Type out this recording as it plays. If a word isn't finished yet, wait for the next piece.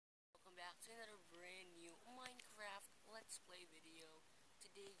brand new Minecraft Let's Play video.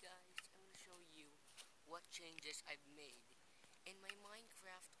 Today guys, I'm going to show you what changes I've made in my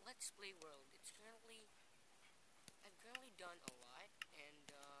Minecraft Let's Play world. I've currently done a lot, and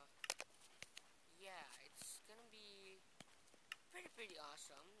yeah, it's gonna be pretty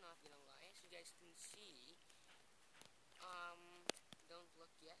awesome, not gonna lie. As you guys can see, don't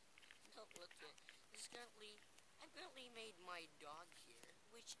look yet, don't look yet. I've currently made my dog here,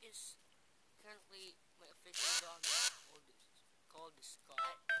 which is currently my official dog called the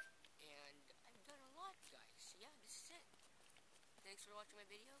Scott, and I've done a lot, guys. Yeah, this is it. Thanks for watching my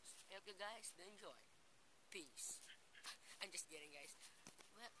videos. I hope you guys do enjoy. Peace. I'm just kidding, guys.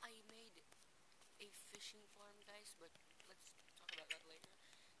 Well, I made a fishing farm, guys, but let's talk about that later.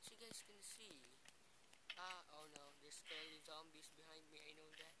 So you guys can see. Oh no, there's skelly zombies behind me. I know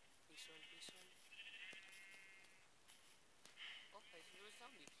that. Please run, please run. Oh, I see a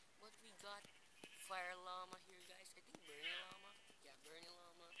zombie. But we got fire llama here, guys. I think burning llama. Yeah, burning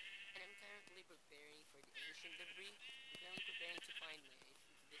llama. And I'm currently preparing for the ancient debris. I'm currently preparing to find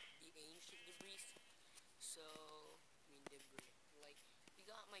the ancient debris. So, I mean debris. Like, we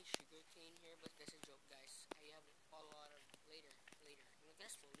got my sugar cane here, but that's a joke, guys. I have a lot of later. I'm not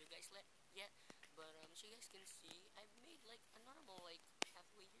gonna spoil you guys yet. But so you guys can see, I've made like a normal like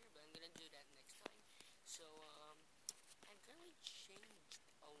halfway here, but I'm gonna do that next time. So I've currently changed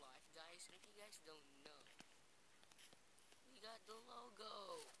a lot, guys, and if you guys don't know, we got the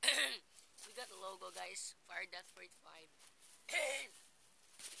logo. We got the logo, guys. Fire Death Rate 5.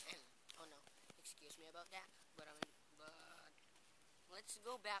 Oh no, excuse me about that. But let's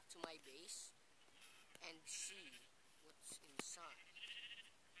go back to my base and see what's inside.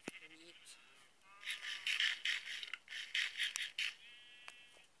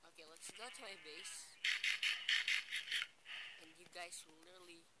 Okay, let's go to my base, and you guys will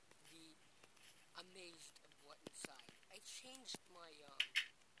literally be amazed of what inside. I changed my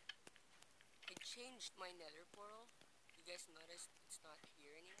nether portal. You guys noticed it's not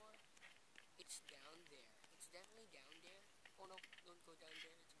here anymore. It's down there. It's definitely down there. Oh no, don't go down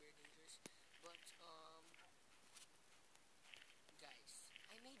there. It's very dangerous. But guys,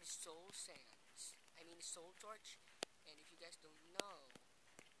 I made soul sands. I mean soul torch. And if you guys don't know,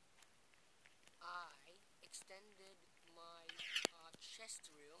 I extended my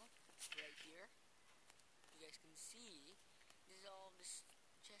chest room right here. You guys can see, this is all this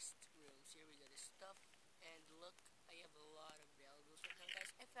chest rooms. Here we got the stuff, and look, I have a lot of valuables right now,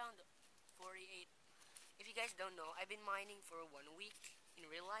 guys. I found 48. If you guys don't know, I've been mining for 1 week in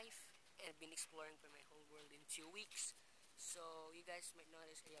real life, and I've been exploring for my whole world in 2 weeks. So you guys might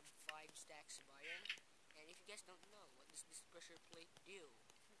notice I have 5 stacks of iron. And if you guys don't know, what does this pressure plate do?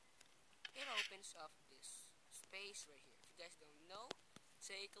 It opens up this space right here. If you guys don't know,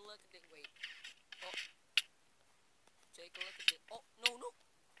 take a look at it. Wait. Oh. Take a look at it. Oh, no.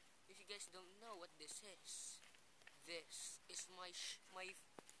 If you guys don't know what this is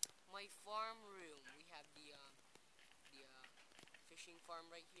my farm room. We have the fishing farm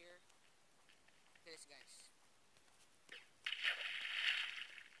right here. Look at this, guys.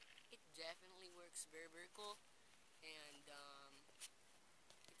 It definitely works very cool, and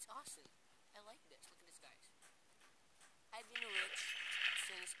it's awesome. I like this. Look at this, guys. I've been rich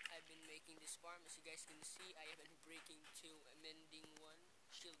since I've been making this farm. As you guys can see, I have been breaking 2, amending 1,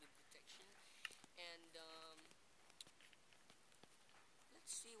 shielded protection, and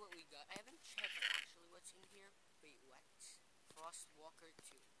let's see what we got. I haven't checked actually what's in here. Wait, what? Frostwalker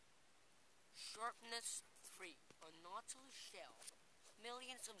 2, sharpness 3, a nautilus shell,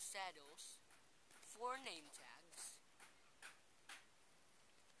 millions of saddles, 4 name tags.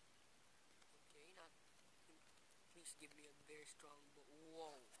 Okay, not. Please give me a very strong.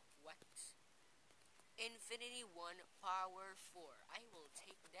 Whoa, what? Infinity 1 power 4. I will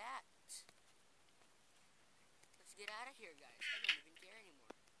take that. Let's get out of here, guys. I don't even care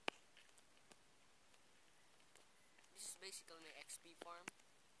anymore. This is basically my XP farm,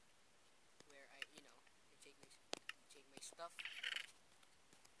 where I take my stuff.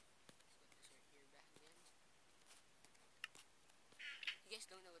 Let's put this right here back again. You guys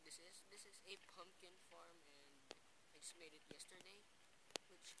don't know what this is? This is a pumpkin farm, and I just made it yesterday,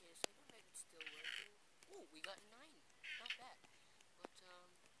 which is, I don't know if it's still working. Oh, we got 9. Not bad. But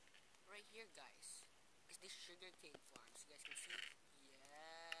right here, guys, is this sugarcane farm. So you guys can see.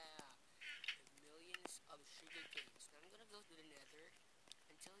 Yeah, millions of sugar canes. Now I'm gonna go to the nether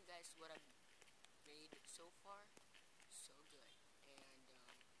and tell you guys what I've made so far. So good. And let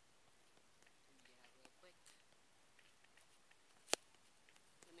me get out real quick.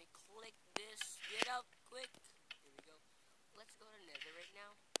 Let me click this. Get out quick. Here we go. Let's go to nether right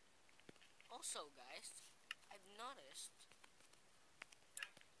now. Oh also, guys, I've noticed.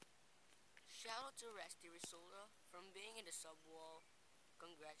 Shout out to Rusty Risola from being in the subwall.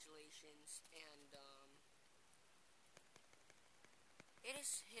 Congratulations, and it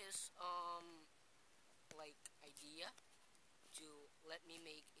is his like idea to let me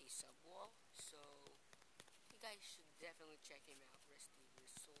make a subwall. So you guys should definitely check him out, Rusty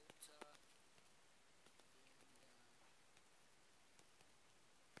Risola.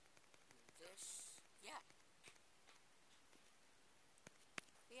 And this, yeah,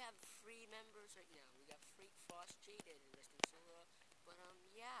 we have free members right now. We got Freak, Frost, Jaded, and Rusty Risola. But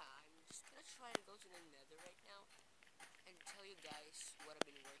yeah, I'm just gonna try to go to the Nether right now and tell you guys what I've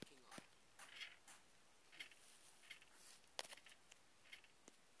been working on.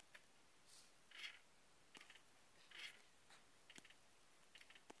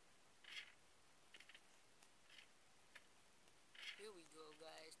 Here we go,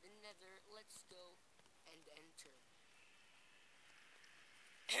 guys. The Nether. Let's go and enter.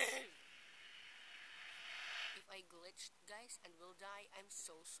 If I glitched, guys, and will die, I'm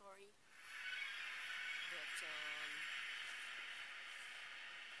so sorry. But I'm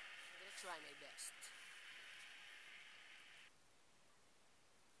gonna try my best.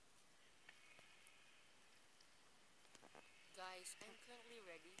 Guys, I'm currently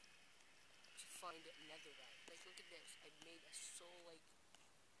ready to find netherite. Like, look at this. I've made a soul, like,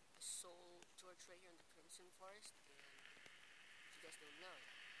 a soul torch right here in the Crimson Forest. And if you guys don't know,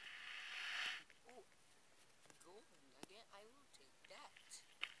 oh, gold nugget, I will take that.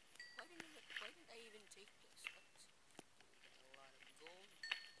 Why didn't I even take this? What? We got a lot of gold.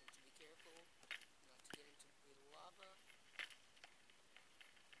 And to be careful not to get into the lava.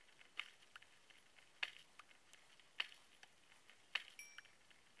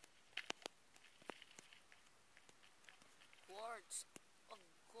 Quartz. Of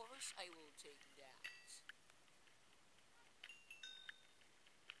course I will take that.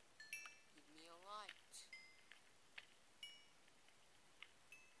 Give me a lot.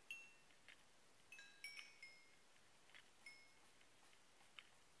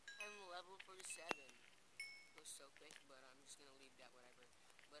 I'm level 47. It was so quick, but I'm just gonna leave that whatever.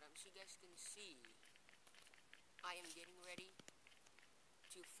 But so you guys can see, I am getting ready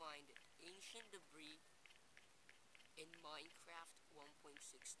to find ancient debris in Minecraft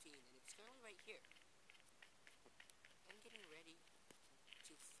 1.16, and it's currently right here. I'm getting ready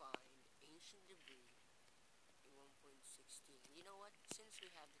to find ancient debris in 1.16. And you know what? Since we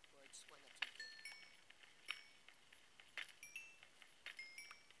have the quartz, why not take it?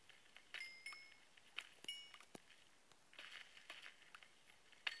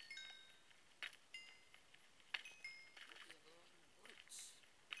 We have a lot of woods.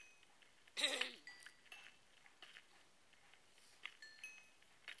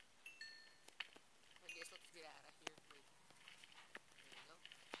 I guess let's get out of here. Wait, there we go.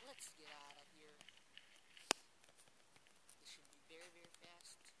 Let's get out of here. This should be very, very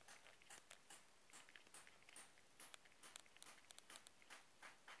fast.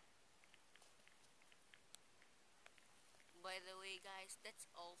 By the way, guys, that's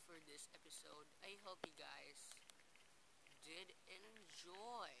all for this episode. I hope you guys did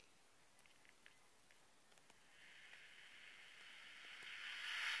enjoy.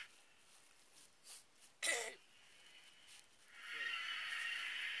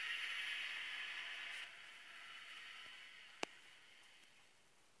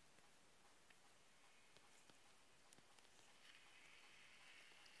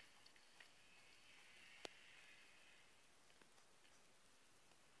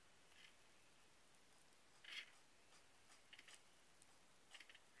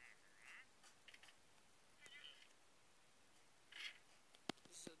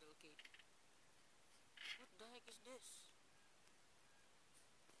 This is so delicate. What the heck is this?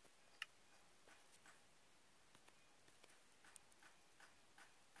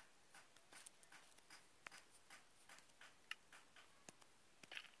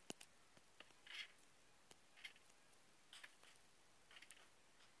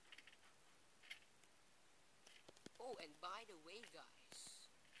 Oh, and by the way, guys,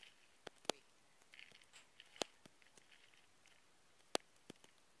 wait.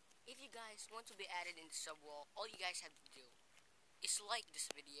 If you guys want to be added in the subwall, all you guys have to do is like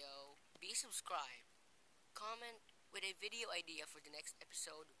this video, be subscribed, comment with a video idea for the next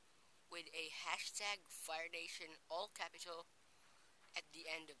episode with a hashtag FireNation, all capital, at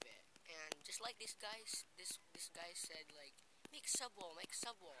the end of it. And just like this guy said, like, make subwall, and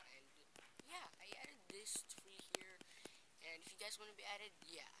yeah, I added this tree here. And if you guys want to be added,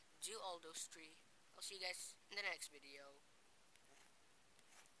 yeah, do all those three. I'll see you guys in the next video.